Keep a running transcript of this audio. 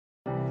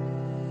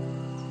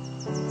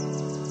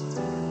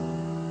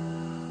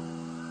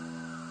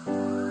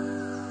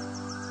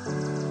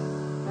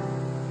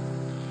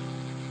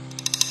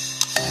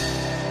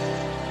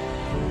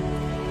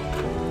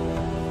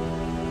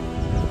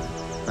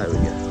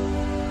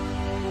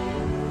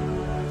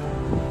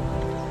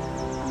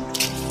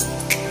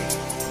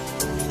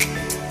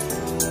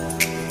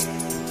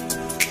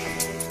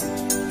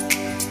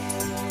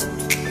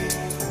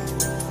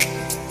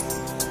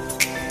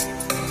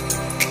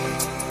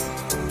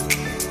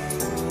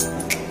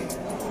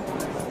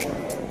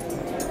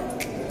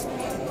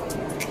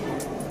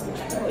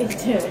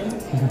doing?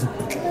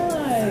 No.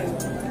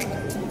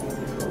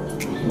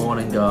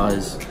 Morning,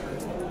 guys.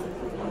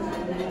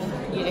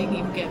 You didn't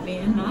even get me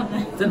in that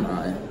then. Didn't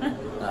I?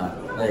 Ah,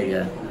 there you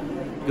go.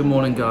 Good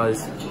morning,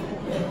 guys.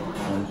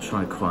 I'll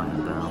try and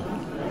quieten down.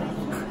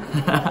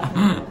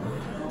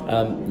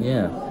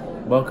 Yeah.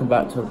 Welcome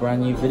back to a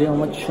brand new video on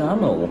my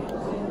channel.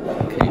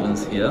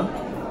 Caitlin's here.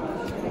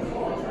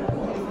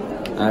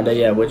 And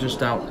yeah, we're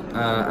just out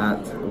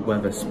at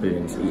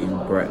Weatherspoons eating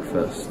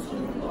breakfast.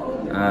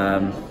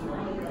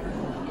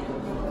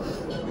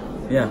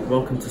 Yeah,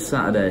 welcome to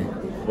Saturday.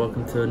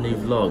 Welcome to a new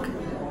vlog.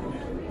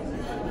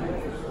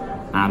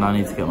 And I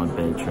need to get my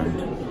beard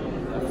trimmed.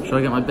 Should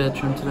I get my beard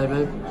trimmed today,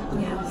 babe?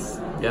 Yes.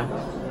 Yeah?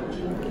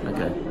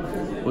 Okay.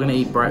 We're gonna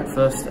eat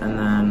breakfast and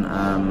then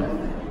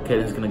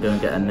Caitlin's gonna go and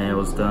get her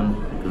nails done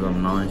because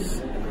I'm nice.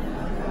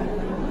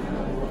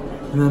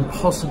 And then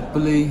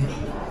possibly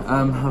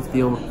have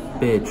the old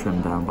beard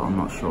trimmed down, but I'm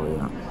not sure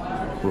yet.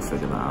 We'll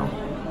figure that out.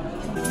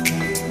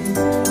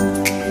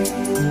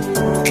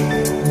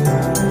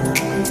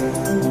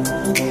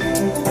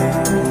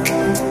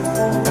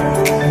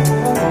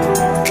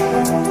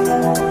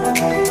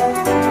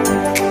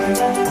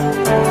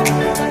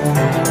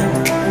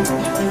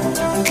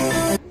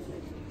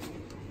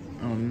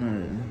 Oh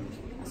no.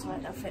 That's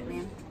right, that'll fit me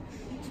in.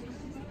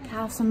 Can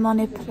I have some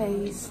money,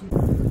 please?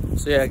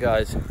 So yeah,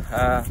 guys,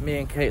 me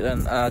and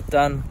Caitlin are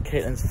done.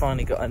 Caitlin's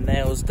finally got her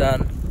nails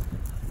done,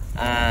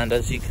 and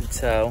as you can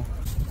tell,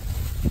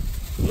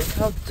 look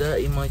how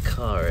dirty my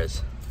car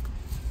is.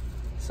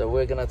 So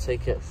we're gonna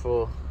take it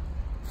for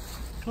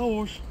a car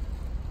wash.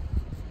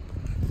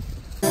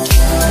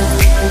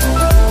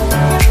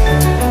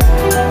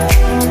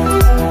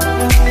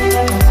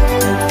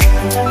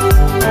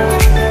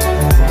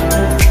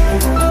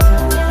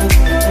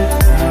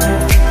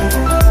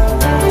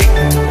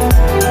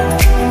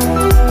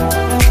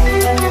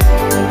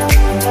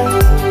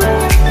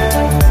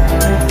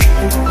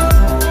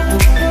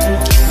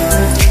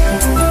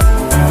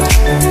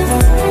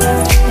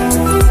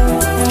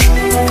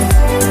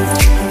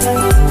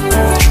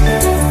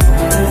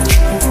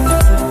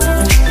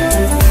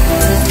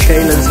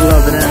 Caitlin's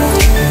loving it,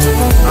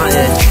 aren't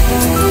you?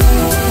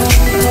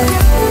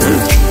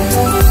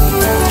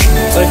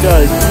 So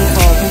guys,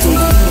 can't keep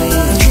clean.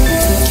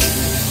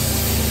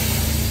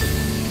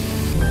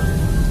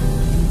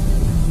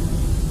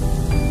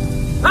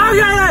 Oh,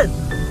 Caitlin!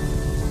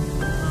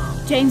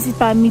 James is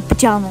buying me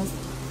pyjamas.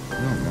 No,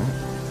 I'm not.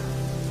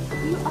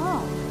 You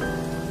are.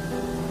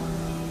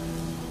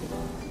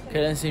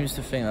 Caitlin seems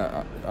to think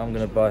that I'm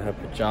going to buy her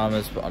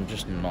pyjamas, but I'm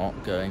just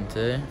not going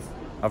to.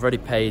 I've already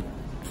paid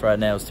for her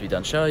nails to be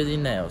done. Show you the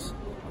nails.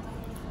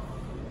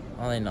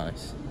 Are they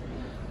nice?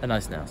 They're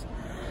nice nails.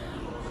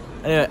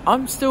 Anyway,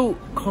 I'm still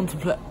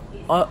contemplating.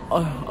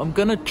 I'm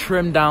gonna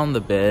trim down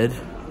the beard.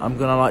 I'm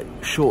gonna like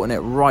shorten it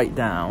right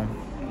down.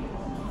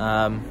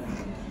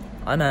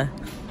 I know.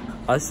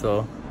 I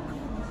saw.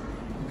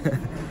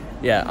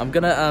 Yeah, I'm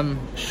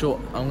gonna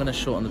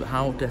shorten the.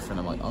 How different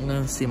am I? I'm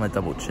gonna see my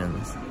double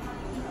chins.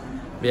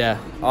 Yeah.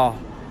 Oh,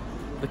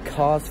 the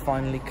car's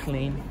finally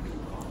clean.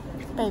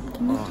 Babe,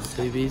 can you just...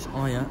 Boobies,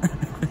 oh yeah.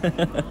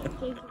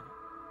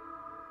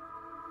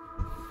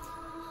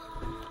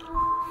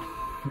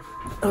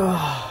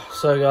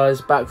 So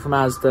guys, back from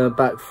Asda,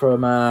 back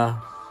from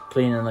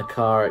cleaning the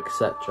car,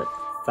 etc.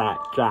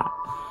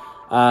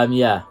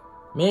 Yeah,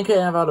 me and Kate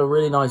have had a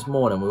really nice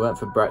morning. We went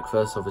for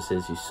breakfast, obviously,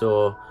 as you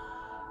saw.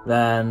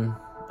 Then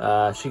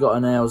she got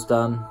her nails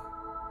done,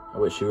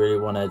 which she really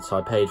wanted, so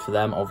I paid for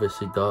them,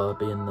 obviously, duh,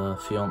 being the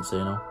fiance,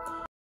 you know.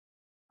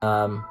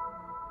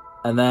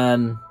 And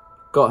then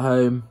got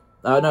home.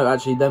 No,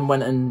 actually, then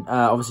went and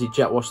obviously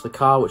jet washed the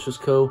car, which was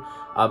cool.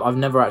 I've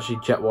never actually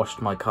jet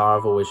washed my car.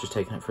 I've always just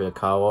taken it through a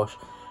car wash.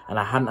 And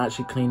I hadn't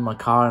actually cleaned my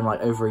car in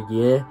like over a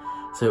year.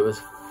 So it was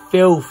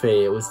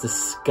filthy. It was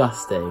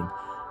disgusting.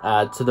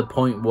 To the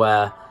point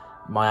where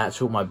my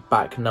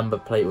back number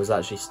plate was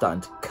actually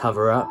starting to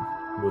cover up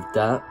with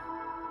dirt.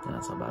 Yeah,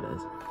 that's how bad it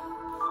is.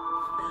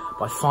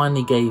 But I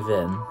finally gave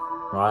in,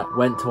 right?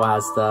 Went to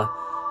Asda.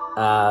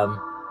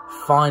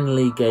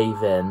 Finally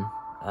gave in.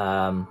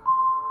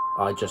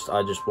 I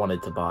just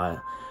wanted to buy it.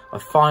 I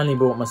finally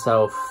bought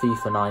myself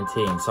FIFA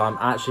 19, so I'm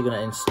actually going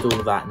to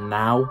install that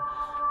now.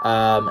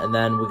 And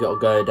then we got to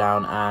go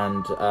down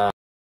and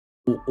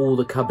all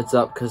the cupboards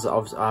up, because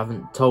I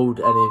haven't told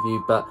any of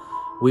you, but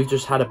we've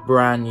just had a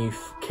brand new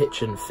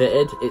kitchen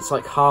fitted. It's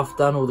like half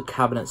done. All the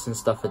cabinets and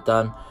stuff are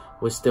done.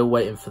 We're still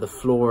waiting for the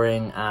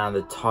flooring and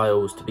the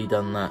tiles to be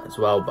done that as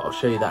well, but I'll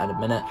show you that in a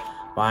minute.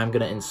 But I'm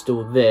going to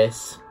install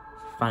this.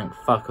 Thank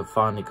fuck I've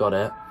finally got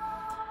it.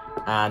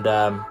 And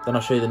then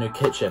I'll show you the new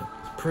kitchen.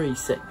 It's pretty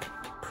sick.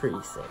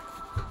 Pretty sick.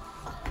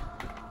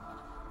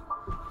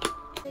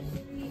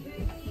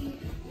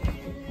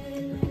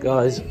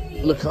 Guys,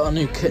 look at our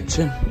new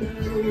kitchen.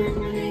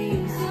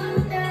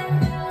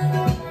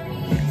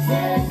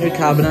 New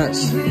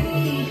cabinets.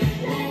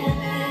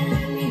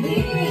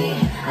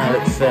 How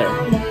it fit.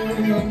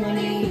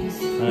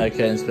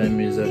 Okay, and playing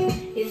music.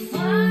 This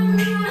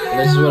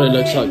is what it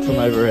looks like from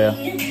over here.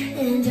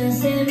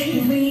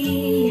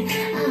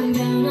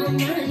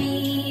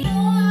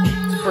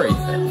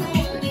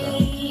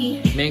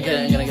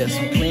 get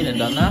some cleaning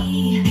done now.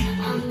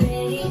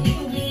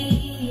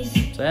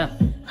 So yeah.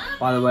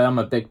 By the way, I'm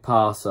a big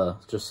passer,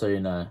 just so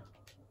you know.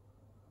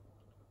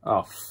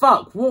 Oh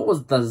fuck! What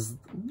was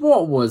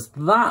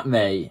that,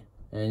 mate?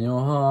 In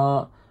your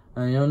heart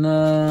and your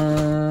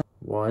neck.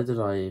 Why did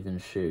I even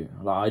shoot?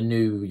 Like, I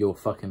knew your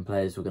fucking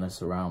players were gonna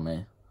surround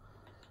me.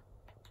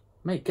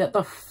 Mate, get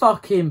the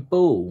fucking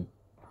ball.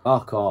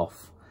 Fuck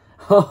off.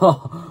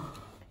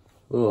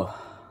 What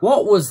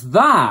was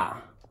that?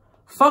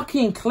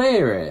 Fucking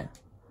clear it.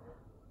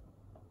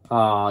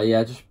 Oh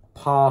yeah, just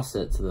pass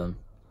it to them.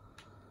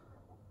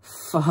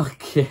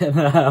 Fucking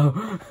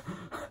hell.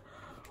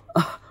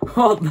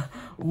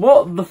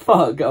 What the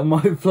fuck are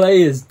my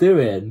players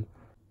doing?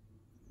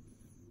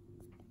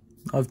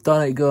 I've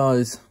done it,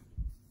 guys.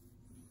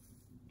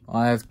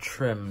 I have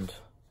trimmed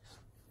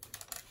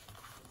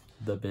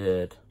the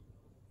beard.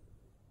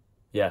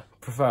 Yeah,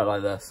 prefer it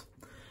like this.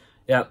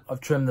 Yeah,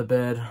 I've trimmed the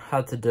beard.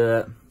 Had to do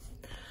it.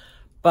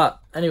 But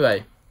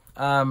anyway,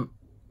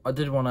 I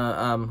did want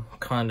to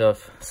kind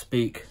of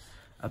speak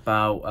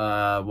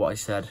about what I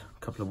said a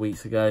couple of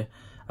weeks ago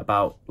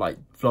about like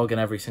vlogging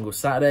every single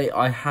Saturday.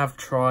 I have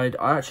tried.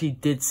 I actually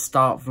did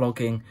start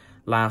vlogging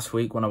last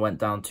week when I went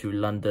down to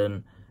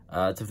London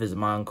to visit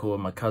my uncle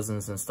and my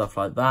cousins and stuff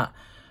like that.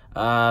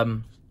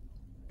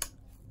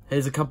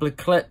 Here's a couple of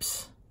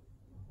clips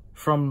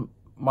from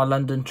my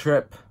London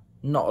trip.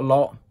 Not a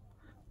lot,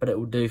 but it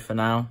will do for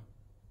now.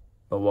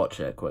 But watch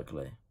it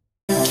quickly.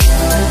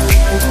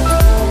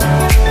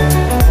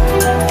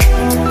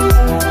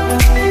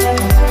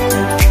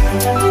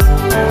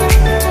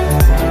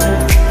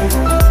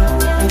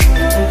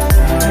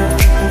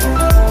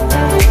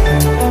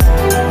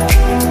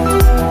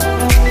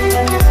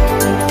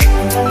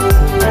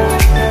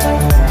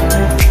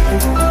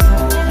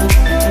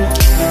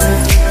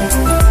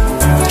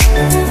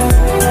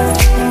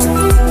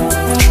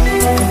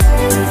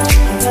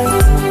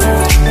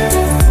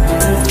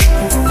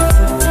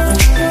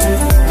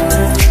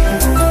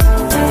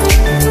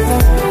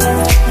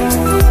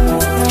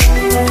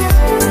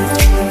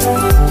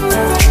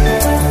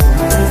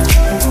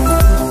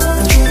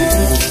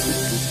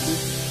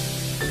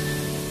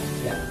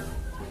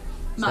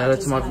 Hello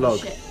to my vlog.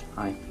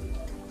 Hi.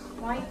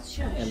 Why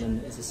shush?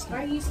 Ellen is asleep.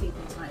 Why are you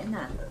sleeping tonight in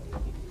there?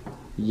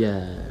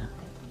 Yeah.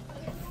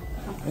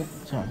 Oh,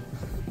 sorry.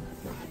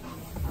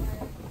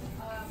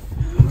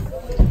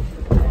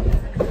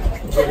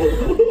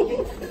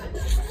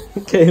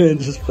 Kaylin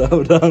just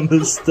fell down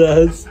the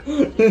stairs.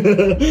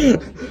 Dickhead.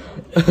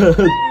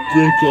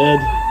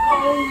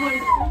 Oh my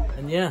God.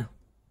 And yeah,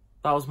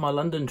 that was my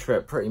London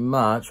trip pretty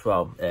much.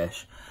 Well,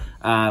 ish.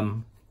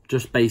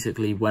 Just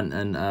basically went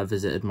and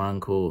visited my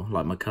uncle,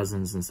 like my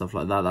cousins and stuff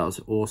like that. That was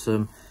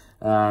awesome.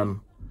 Had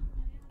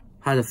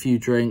a few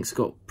drinks,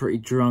 got pretty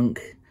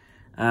drunk,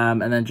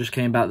 and then just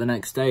came back the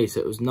next day.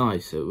 So it was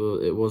nice.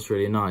 It was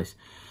really nice.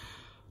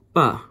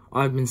 But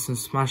I've been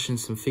smashing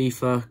some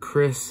FIFA.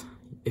 Chris,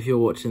 if you're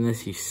watching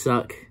this, you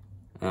suck.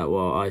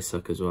 Well, I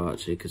suck as well,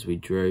 actually, because we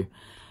drew.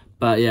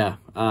 But yeah,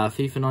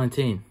 FIFA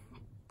 19.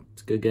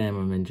 It's a good game.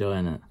 I'm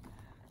enjoying it.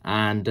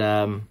 And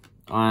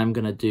I'm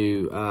going to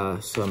do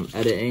some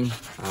editing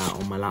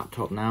on my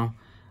laptop now.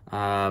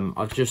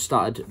 I've just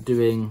started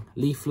doing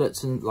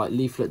leaflets and like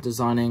leaflet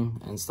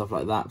designing and stuff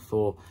like that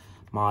for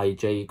my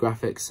GEEK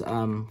graphics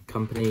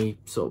company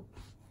sort of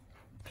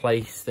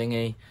place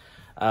thingy.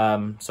 So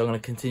I'm going to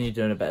continue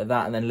doing a bit of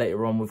that, and then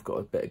later on we've got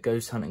a bit of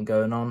ghost hunting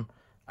going on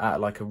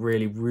at like a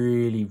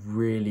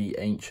really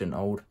ancient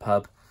old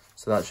pub,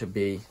 so that should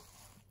be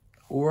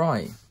all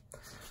right.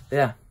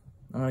 Yeah,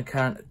 and I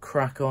can't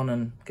crack on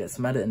and get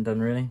some editing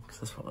done really, because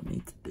that's what I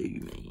need to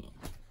do, mate.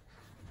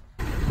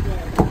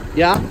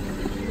 Yeah.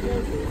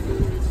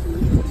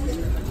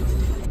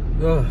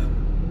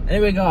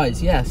 Anyway,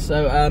 guys, yeah,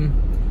 so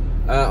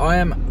I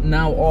am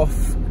now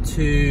off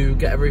to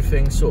get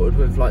everything sorted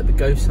with like the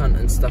ghost hunt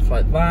and stuff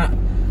like that.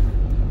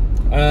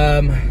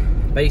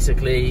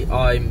 Basically,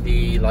 I'm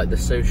the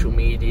social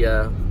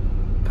media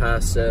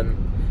person.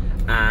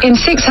 And, in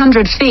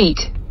 600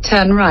 feet,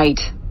 turn right.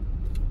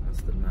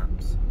 That's the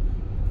maps.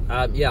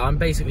 Yeah, I'm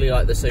basically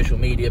like the social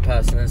media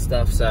person and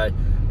stuff. So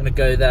I'm gonna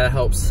go there,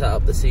 help set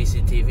up the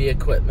CCTV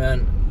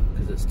equipment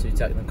because it's too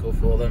technical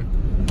for them,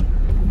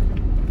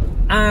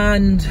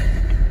 and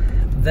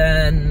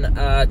then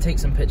take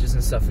some pictures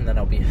and stuff, and then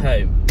I'll be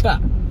home.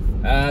 But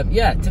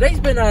yeah,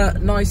 today's been a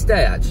nice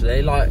day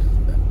actually. Like,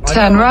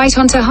 turn right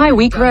onto High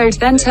Week Road,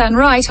 then turn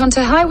right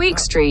onto High Week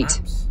Street.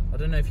 Maps. I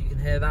don't know if you can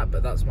hear that,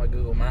 but that's my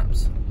Google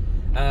Maps.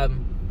 But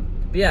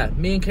yeah,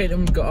 me and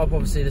Caitlin got up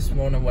obviously this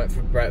morning, went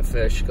for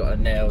breakfast, got our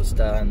nails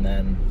done,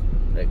 then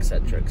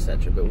etc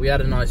etc. But we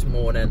had a nice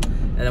morning,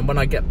 and then when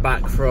I get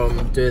back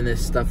from doing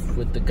this stuff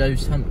with the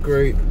ghost hunt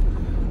group,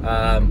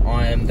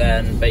 I am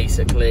then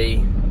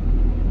basically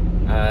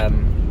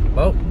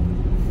well,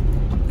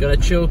 gonna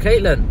chill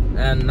Caitlin,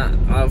 and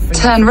I'll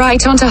turn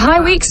right onto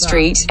High Week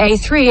Street,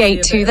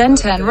 A382, then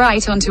turn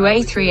right onto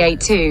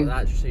A382.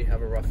 That so you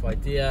have a rough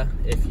idea,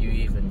 if you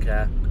even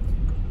care.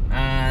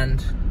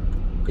 And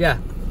yeah,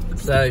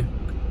 so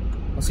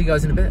I'll I'll see you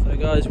guys in a bit. So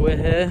guys, we're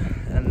here,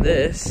 and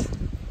this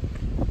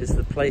is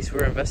the place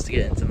we're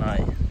investigating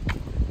tonight.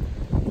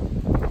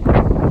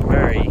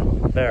 Very,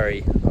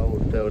 very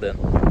old building.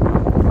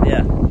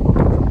 Yeah,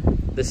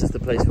 this is the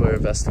place we're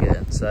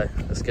investigating, so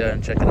let's go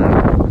and check it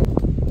out.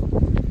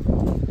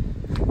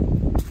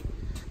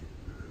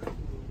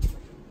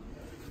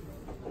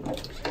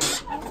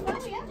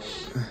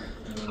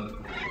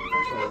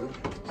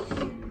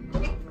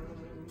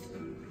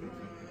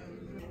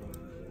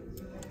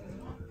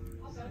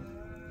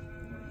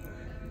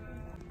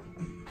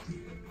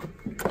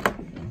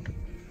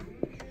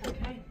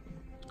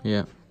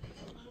 Yeah.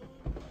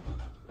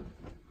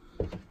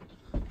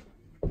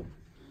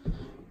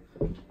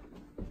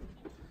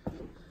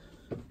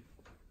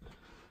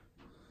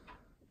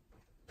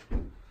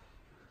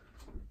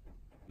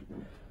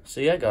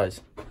 So yeah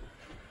guys,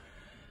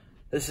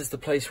 this is the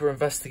place we're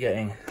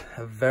investigating.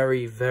 A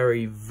very,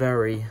 very,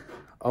 very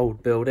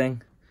old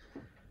building,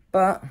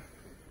 but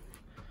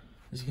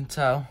as you can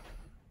tell,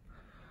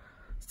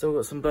 still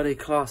got some bloody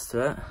class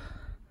to it.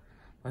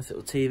 Nice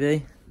little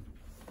TV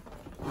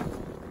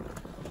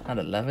and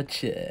a leather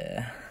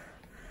chair.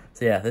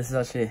 So yeah, this is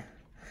actually,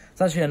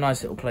 it's actually a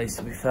nice little place,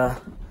 to be fair.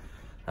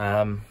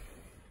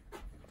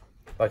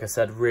 Like I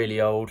said, really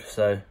old,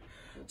 so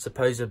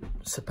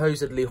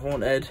supposedly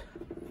haunted.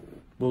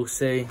 We'll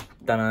see.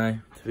 Don't know,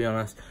 to be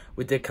honest.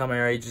 We did come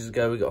here ages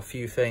ago. We got a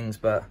few things,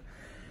 but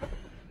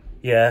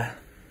yeah,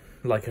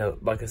 like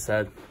I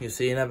said, you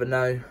see, you never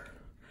know.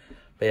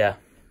 But yeah,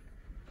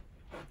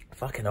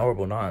 fucking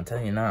horrible night, I'm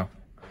telling you now.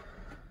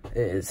 It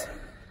is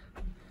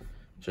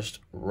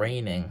just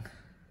raining.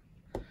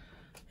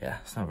 Yeah,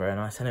 it's not very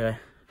nice. Anyway,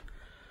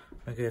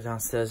 I'm gonna go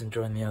downstairs and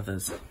join the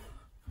others.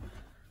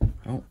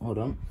 Oh, hold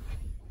on.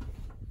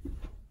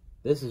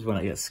 This is when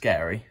it gets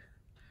scary,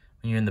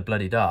 when you're in the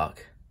bloody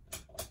dark.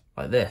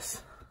 Like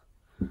this.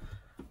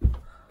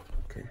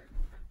 Okay.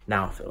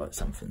 Now I feel like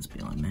something's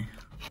behind me.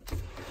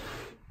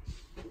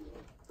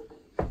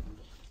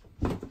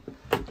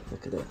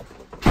 Look at it.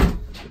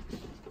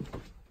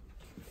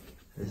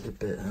 It's a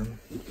bit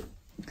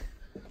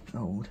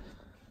old.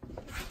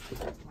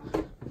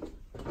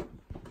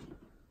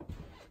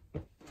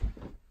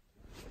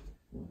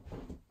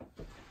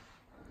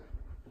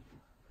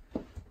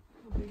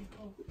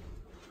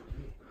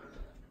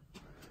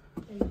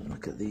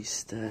 Look at these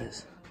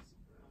stairs.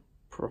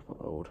 Proper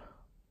old.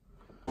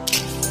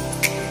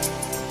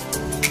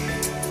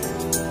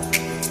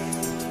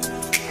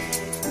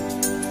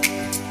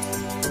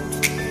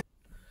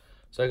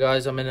 So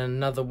guys, I'm in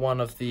another one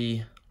of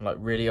the like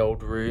really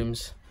old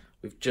rooms.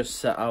 We've just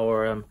set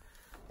our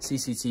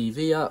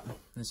CCTV up.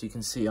 As you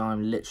can see,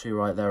 I'm literally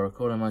right there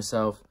recording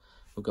myself.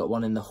 We've got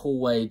one in the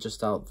hallway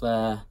just out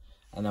there,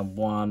 and then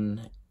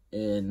one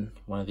in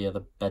one of the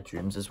other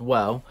bedrooms as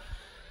well.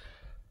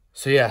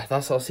 So yeah,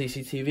 that's our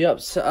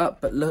CCTV set up,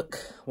 but look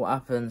what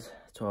happened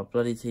to our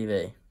bloody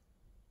TV.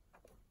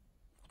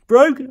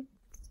 Broken.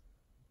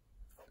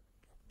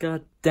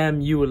 God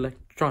damn you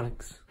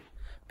electronics.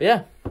 But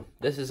yeah,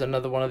 this is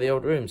another one of the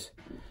old rooms.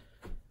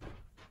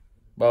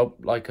 Well,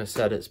 like I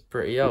said, it's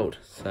pretty old,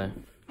 so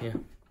yeah.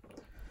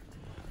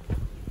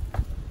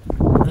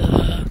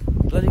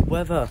 Bloody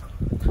weather.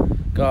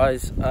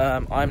 Guys,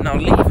 I'm now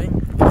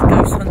leaving the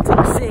ghost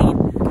hunting scene.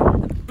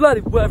 The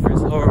bloody weather is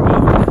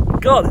horrible.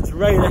 God, it's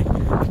raining.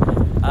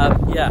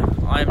 Yeah,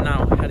 I am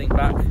now heading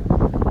back.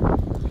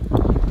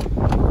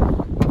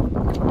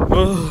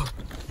 Ugh.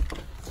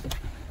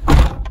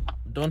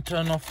 Don't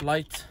turn off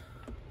light.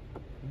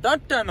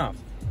 Don't turn off.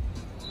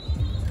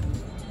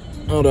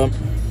 Hold on.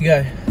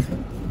 Go.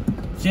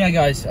 So yeah,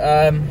 guys,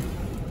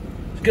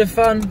 it's good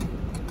fun.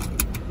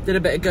 Did a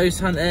bit of ghost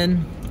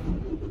hunting.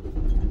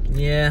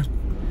 Yeah.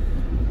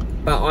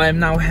 But I am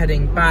now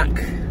heading back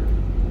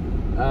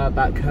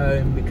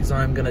home because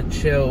I'm gonna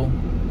chill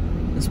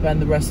and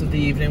spend the rest of the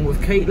evening with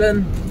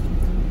Caitlin,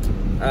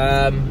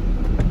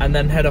 and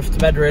then head off to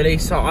bed really.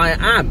 So I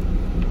am,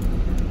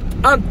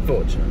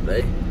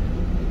 unfortunately,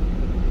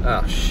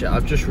 oh shit,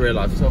 I've just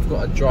realised, so I've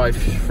got to drive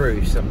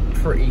through some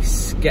pretty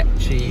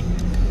sketchy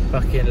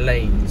fucking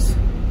lanes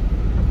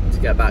to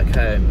get back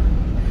home.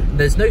 And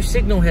there's no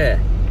signal here.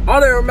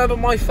 I don't remember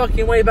my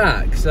fucking way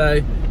back, so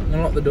I'm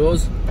gonna lock the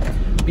doors.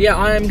 But yeah,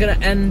 I am gonna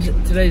end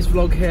today's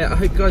vlog here. I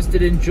hope you guys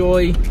did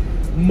enjoy.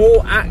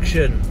 More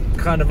action,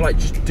 kind of like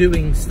just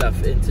doing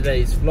stuff in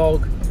today's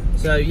vlog.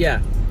 So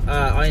yeah,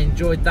 I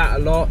enjoyed that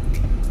a lot.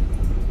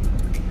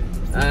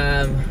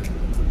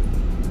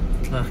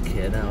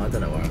 Okay, now I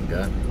don't know where I'm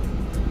going.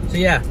 So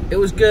yeah, it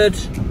was good.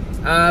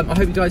 I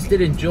hope you guys did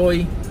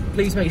enjoy.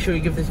 Please make sure you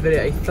give this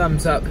video a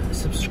thumbs up,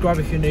 subscribe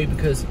if you're new,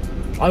 because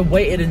I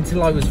waited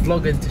until I was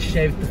vlogging to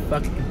shave the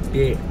fucking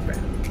beard,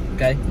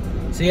 okay?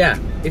 So yeah,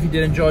 if you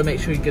did enjoy,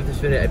 make sure you give this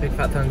video a big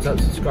fat thumbs up,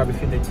 subscribe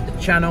if you're new to the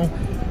channel,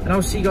 and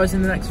I'll see you guys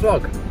in the next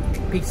vlog.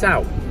 Peace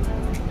out.